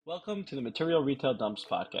Welcome to the Material Retail Dumps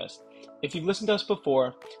podcast. If you've listened to us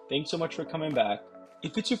before, thanks so much for coming back.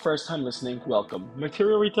 If it's your first time listening, welcome.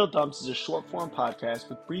 Material Retail Dumps is a short form podcast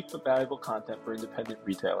with brief but valuable content for independent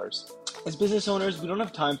retailers. As business owners, we don't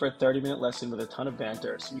have time for a 30-minute lesson with a ton of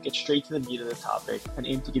banter, so we get straight to the meat of the topic and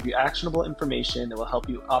aim to give you actionable information that will help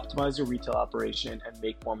you optimize your retail operation and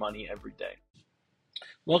make more money every day.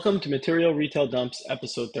 Welcome to Material Retail Dumps,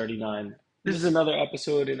 episode 39. This is another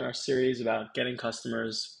episode in our series about getting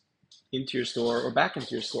customers into your store or back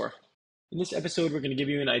into your store. In this episode, we're going to give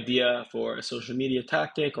you an idea for a social media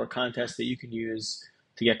tactic or contest that you can use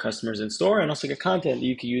to get customers in store and also get content that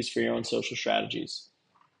you can use for your own social strategies.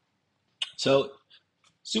 So,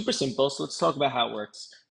 super simple. So let's talk about how it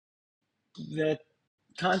works. The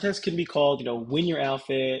contest can be called, win your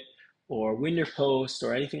outfit or win your post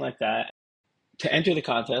or anything like that. To enter the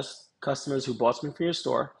contest, customers who bought something from your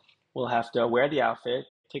store will have to wear the outfit,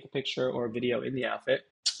 take a picture or a video in the outfit,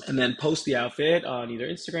 and then post the outfit on either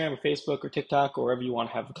Instagram or Facebook or TikTok or wherever you want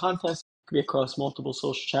to have the contest. It could be across multiple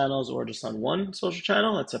social channels or just on one social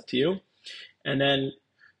channel. That's up to you. And then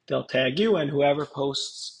they'll tag you, and whoever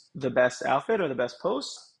posts the best outfit or the best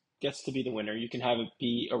post gets to be the winner. You can have it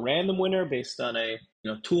be a random winner based on a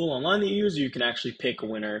tool online that you use, or you can actually pick a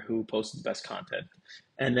winner who posted the best content.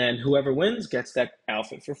 And then whoever wins gets that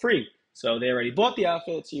outfit for free. So they already bought the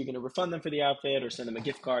outfit, so you're going to refund them for the outfit or send them a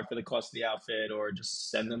gift card for the cost of the outfit or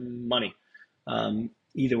just send them money.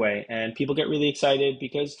 Either way. And people get really excited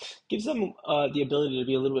because it gives them the ability to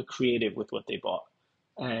be a little bit creative with what they bought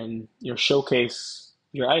and showcase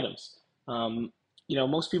your items.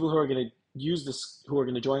 Most people who are going to use this, who are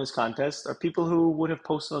going to join this contest, are people who would have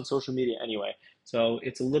posted on social media anyway. So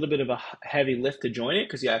it's a little bit of a heavy lift to join it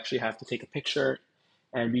because you actually have to take a picture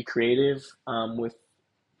and be creative with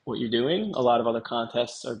what you're doing. A lot of other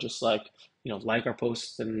contests are just like our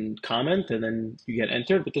post and comment, and then you get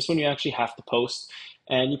entered. But this one you actually have to post,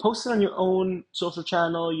 and you post it on your own social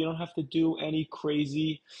channel. You don't have to do any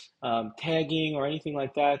crazy tagging or anything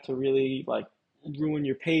like that to really ruin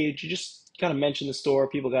your page. You just gotta mention the store.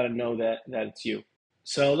 People gotta know that it's you.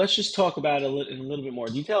 So let's just talk about it in a little bit more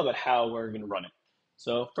detail about how we're gonna run it.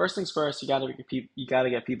 So first things first, you gotta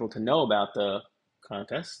get people to know about the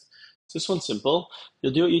contest. So this one's simple.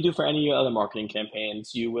 You'll do what you do for any of your other marketing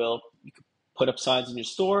campaigns. You can put up signs in your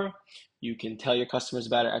store. You can tell your customers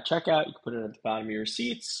about it at checkout. You can put it at the bottom of your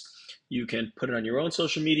receipts. You can put it on your own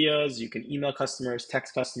social medias. You can email customers,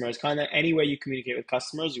 text customers, kind of any way you communicate with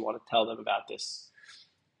customers, you want to tell them about this.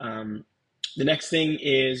 The next thing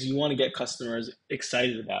is you want to get customers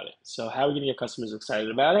excited about it. So how are we going to get customers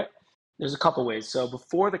excited about it? There's a couple ways. So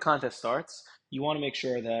before the contest starts, you want to make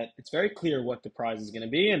sure that it's very clear what the prize is going to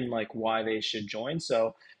be and why they should join.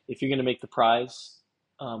 So if you're going to make the prize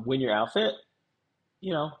win your outfit,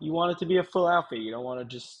 you want it to be a full outfit. You don't want to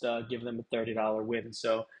just give them a $30 win.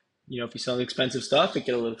 So, if you sell expensive stuff, it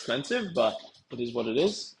get a little expensive, but it is what it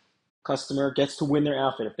is. Customer gets to win their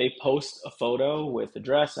outfit. If they post a photo with a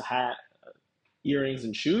dress, a hat, earrings,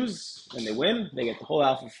 and shoes, and they win, they get the whole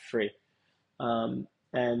outfit for free.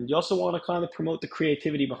 And you also want to kind of promote the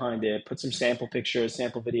creativity behind it, put some sample pictures,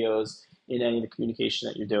 sample videos in any of the communication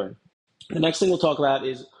that you're doing. The next thing we'll talk about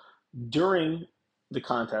is during the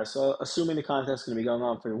contest. So assuming the contest is going to be going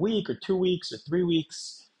on for a week or 2 weeks or 3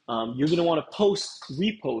 weeks, you're going to want to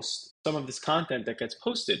repost some of this content that gets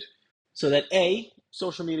posted so that A,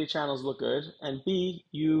 social media channels look good, and B,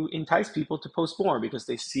 you entice people to post more because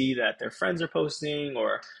they see that their friends are posting,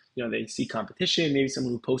 or they see competition. Maybe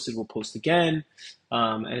someone who posted will post again,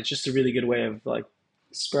 and it's just a really good way of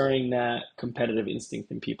spurring that competitive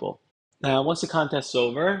instinct in people. Now, once the contest's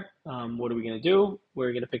over, what are we going to do?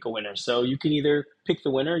 We're going to pick a winner. So you can either pick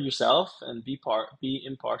the winner yourself and be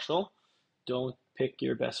impartial. Don't pick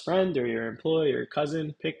your best friend or your employee or your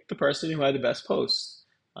cousin. Pick the person who had the best post.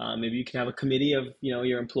 Maybe you can have a committee of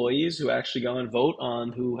your employees who actually go and vote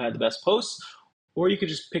on who had the best posts, or you could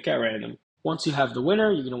just pick at random. Once you have the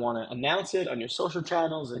winner, you're going to want to announce it on your social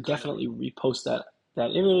channels and definitely repost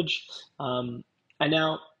that image. And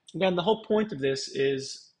now, again, the whole point of this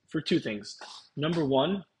is for two things. Number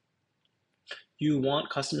one, you want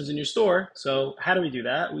customers in your store. So how do we do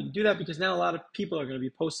that? We do that because now a lot of people are going to be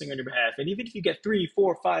posting on your behalf. And even if you get 3,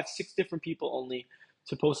 4, 5, 6 different people only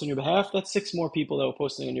to post on your behalf, that's 6 more people that were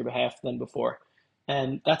posting on your behalf than before.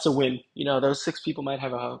 And that's a win. Those 6 people might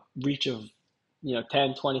have a reach of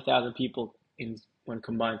 10, 20,000 people when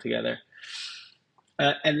combined together.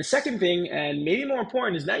 And the second thing, and maybe more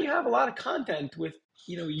important, is now you have a lot of content with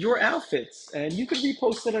your outfits, and you could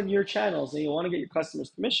repost it on your channels, and you want to get your customers'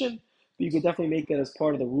 permission but you could definitely make that as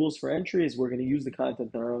part of the rules for entry is we're going to use the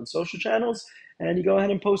content on our own social channels, and you go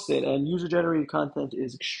ahead and post it. And user-generated content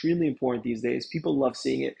is extremely important these days. People love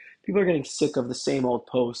seeing it. People are getting sick of the same old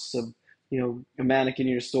posts of, a mannequin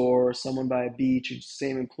in your store, or someone by a beach,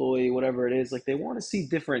 same employee, whatever it is. Like they want to see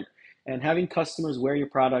different. And having customers wear your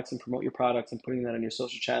products and promote your products and putting that on your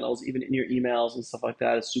social channels, even in your emails and stuff like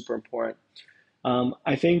that, is super important.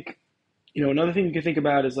 I think, another thing you can think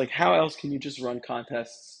about is like how else can you just run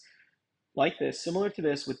contests like this, similar to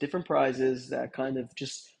this, with different prizes that kind of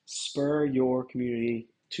just spur your community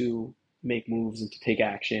to make moves and to take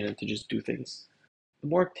action and to just do things. The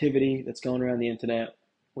more activity that's going around the internet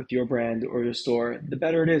with your brand or your store, the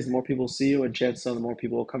better it is. The more people see you, and chances are the more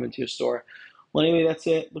people will come into your store. Well, anyway, that's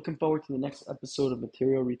it. Looking forward to the next episode of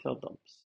Material Retail Dumps.